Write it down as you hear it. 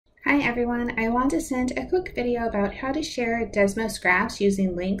Hi everyone, I want to send a quick video about how to share Desmos graphs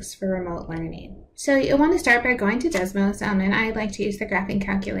using links for remote learning. So you'll want to start by going to Desmos, and I like to use the graphing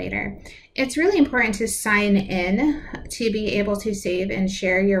calculator. It's really important to sign in to be able to save and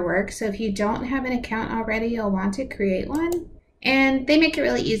share your work. So if you don't have an account already, you'll want to create one. And they make it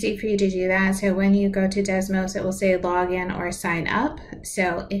really easy for you to do that. So when you go to Desmos, it will say login or sign up.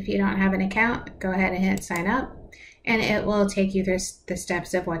 So if you don't have an account, go ahead and hit sign up, and it will take you through the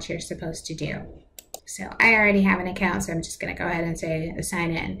steps of what you're supposed to do. So I already have an account, so I'm just going to go ahead and say sign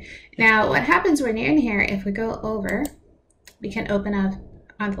in. Now, what happens when you're in here, if we go over, we can open up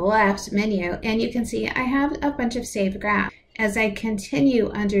on the left menu, and you can see I have a bunch of saved graphs. As I continue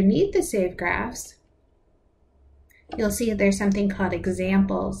underneath the saved graphs, you'll see there's something called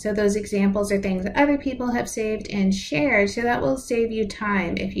examples. So those examples are things that other people have saved and shared, so that will save you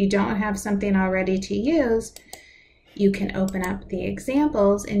time. If you don't have something already to use, you can open up the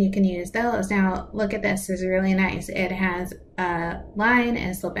examples and you can use those. Now look at this, this is really nice. It has a line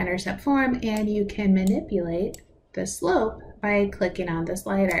and slope-intercept form, and you can manipulate the slope by clicking on the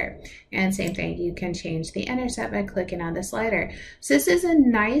slider. And same thing, you can change the intercept by clicking on the slider. So this is a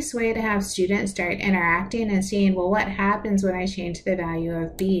nice way to have students start interacting and seeing, well, what happens when I change the value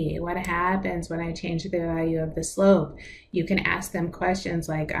of B? What happens when I change the value of the slope? You can ask them questions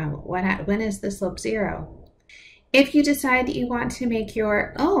like, when is the slope 0? If you decide that you want to make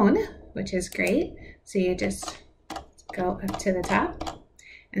your own, which is great, so you just go up to the top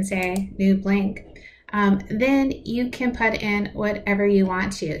and say new blank, then you can put in whatever you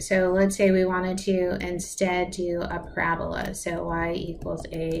want to. So let's say we wanted to instead do a parabola. So y equals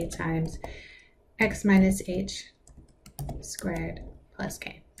a times x minus h squared plus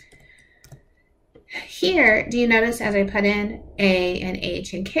k. Here, do you notice as I put in A and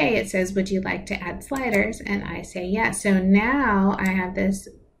H and K, it says, would you like to add sliders? And I say yes. So now I have this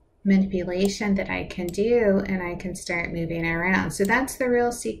manipulation that I can do, and I can start moving around. So that's the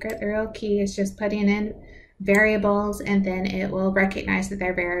real secret. The real key is just putting in variables, and then it will recognize that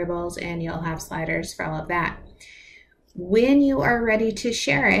they're variables, and you'll have sliders for all of that. When you are ready to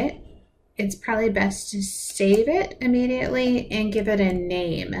share it, it's probably best to save it immediately and give it a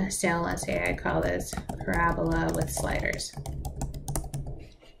name. So let's say I call this parabola with sliders.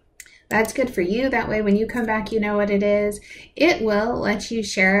 That's good for you. That way when you come back, you know what it is. It will let you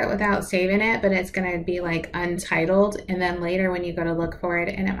share it without saving it, but it's going to be like untitled. And then later when you go to look for it,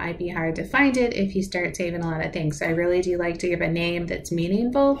 and it might be hard to find it if you start saving a lot of things. So I really do like to give a name that's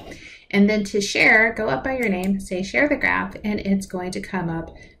meaningful. And then to share, go up by your name, say share the graph, and it's going to come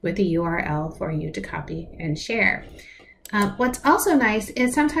up with a URL for you to copy and share. What's also nice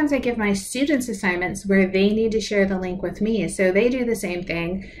is sometimes I give my students assignments where they need to share the link with me. So they do the same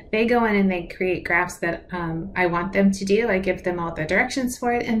thing. They go in and they create graphs that I want them to do. I give them all the directions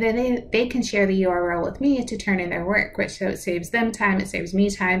for it, and then they can share the URL with me to turn in their work, which so it saves them time, it saves me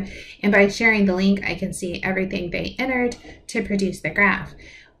time. And by sharing the link, I can see everything they entered to produce the graph.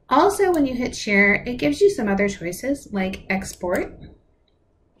 Also, when you hit share, it gives you some other choices like export.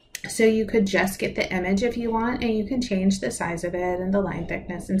 So you could just get the image if you want, and you can change the size of it and the line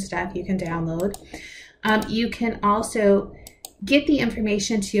thickness and stuff you can download. You can also get the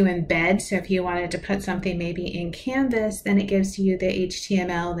information to embed. So if you wanted to put something maybe in Canvas, then it gives you the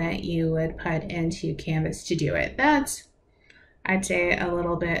HTML that you would put into Canvas to do it. That's, I'd say, a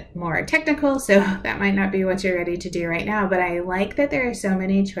little bit more technical, so that might not be what you're ready to do right now, but I like that there are so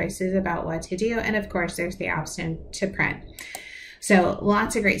many choices about what to do, and of course there's the option to print. So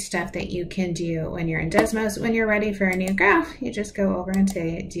lots of great stuff that you can do when you're in Desmos. When you're ready for a new graph, you just go over and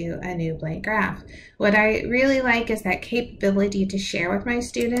say do a new blank graph. What I really like is that capability to share with my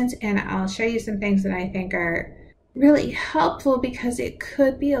students, and I'll show you some things that I think are really helpful because it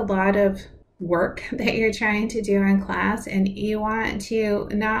could be a lot of work that you're trying to do in class, and you want to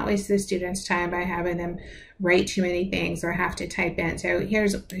not waste the students' time by having them write too many things or have to type in. So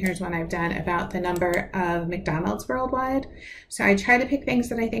here's one I've done about the number of McDonald's worldwide. So I try to pick things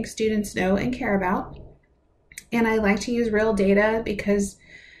that I think students know and care about, and I like to use real data because,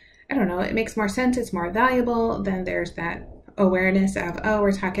 I don't know, it makes more sense, it's more valuable. Then there's that awareness of, oh,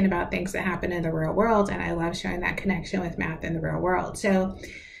 we're talking about things that happen in the real world, and I love showing that connection with math in the real world. So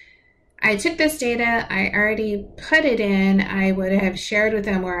I took this data, I already put it in. I would have shared with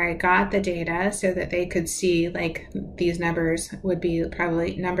them where I got the data so that they could see, like, these numbers would be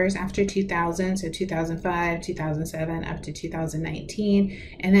probably numbers after 2000, so 2005, 2007, up to 2019,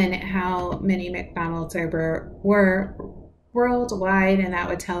 and then how many McDonald's there were worldwide, and that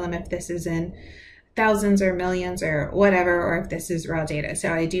would tell them if this is in thousands or millions or whatever, or if this is raw data.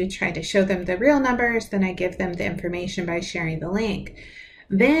 So I do try to show them the real numbers, then I give them the information by sharing the link.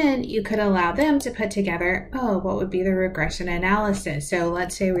 Then you could allow them to put together, oh, what would be the regression analysis? So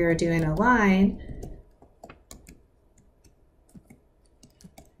let's say we were doing a line.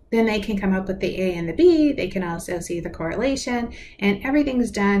 Then they can come up with the A and the B. They can also see the correlation, and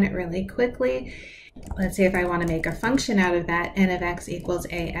everything's done really quickly. Let's say if I want to make a function out of that, n of x equals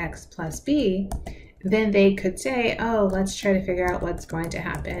ax plus b, then they could say, oh, let's try to figure out what's going to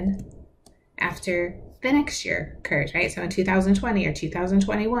happen after the next year occurs, right? So in 2020 or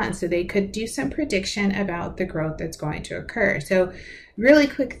 2021. So they could do some prediction about the growth that's going to occur. So really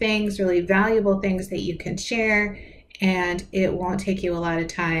quick things, really valuable things that you can share, and it won't take you a lot of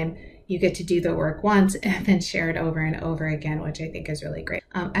time. You get to do the work once and then share it over and over again, which I think is really great.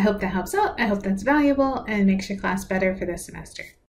 I hope that helps out. I hope that's valuable and makes your class better for this semester.